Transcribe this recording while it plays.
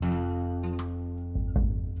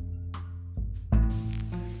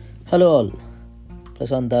Hello all,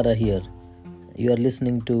 Prasant Dara here. You are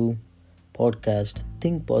listening to podcast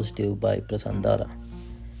Think Positive by Prasant Dara.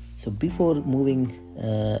 So before moving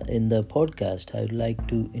in the podcast, I would like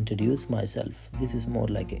to introduce myself. This is more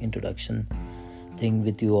like an introduction thing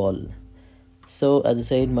with you all. So as I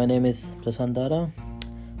said, my name is Prasant Dara.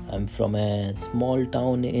 I'm from a small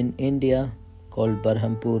town in India called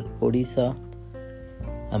Berhampur, Odisha.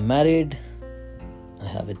 I'm married. I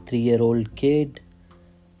have a 3-year-old kid.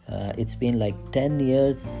 It's been like 10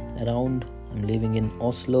 years around. I'm living in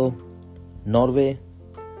Oslo, Norway,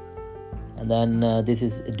 and then this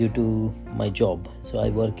is due to my job. So I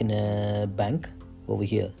work in a bank over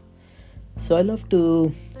here. So I love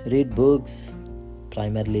to read books,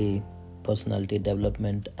 primarily personality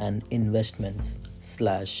development and investments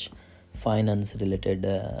 / finance related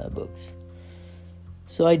books.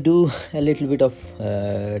 So I do a little bit of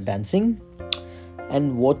dancing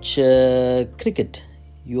and watch cricket.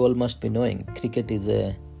 You all must be knowing cricket is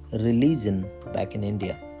a religion back in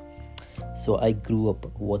India. So I grew up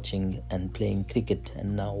watching and playing cricket,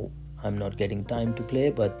 and now I'm not getting time to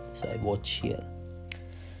play, but so I watch here.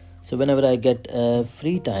 So whenever I get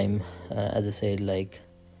free time, as I said, like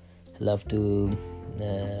I love to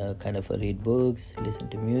kind of read books, listen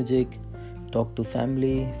to music, talk to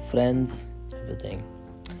family, friends, everything.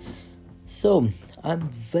 So I'm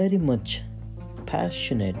very much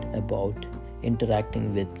passionate about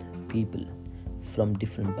interacting with people from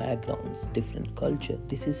different backgrounds, different culture.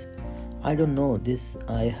 This is, I don't know, this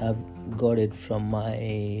I have got it from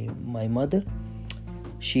my mother.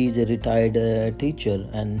 She's a retired teacher,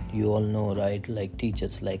 and you all know, right, like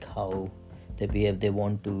teachers, like how they behave, they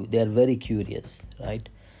are very curious, right?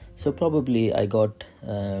 So probably I got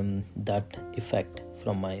that effect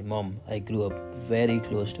from my mom. I grew up very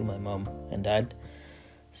close to my mom and dad.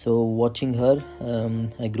 So watching her,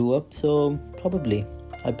 I grew up. So probably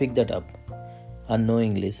I picked that up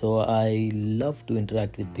unknowingly. So I love to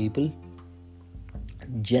interact with people.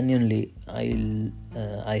 Genuinely,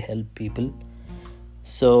 I help people.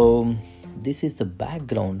 So this is the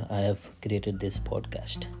background I have created this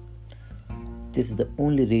podcast. This is the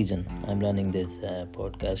only reason I'm running this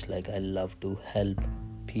podcast. Like, I love to help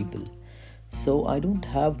people. So I don't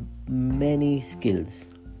have many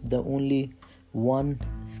skills. The only one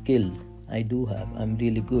skill I do have, I'm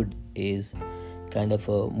really good, is kind of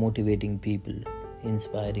motivating people,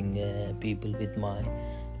 inspiring people with my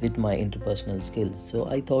interpersonal skills. So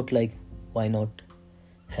I thought, like, why not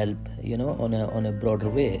help, on a broader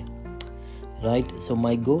way, right? So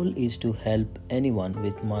my goal is to help anyone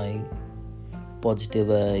with my positive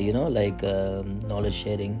knowledge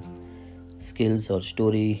sharing skills or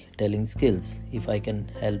storytelling skills. If I can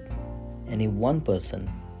help any one person,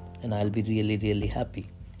 and I'll be really, really happy.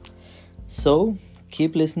 So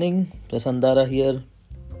keep listening. Prasant Dara here.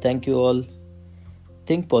 Thank you all.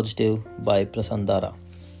 Think Positive by Prasant Dara.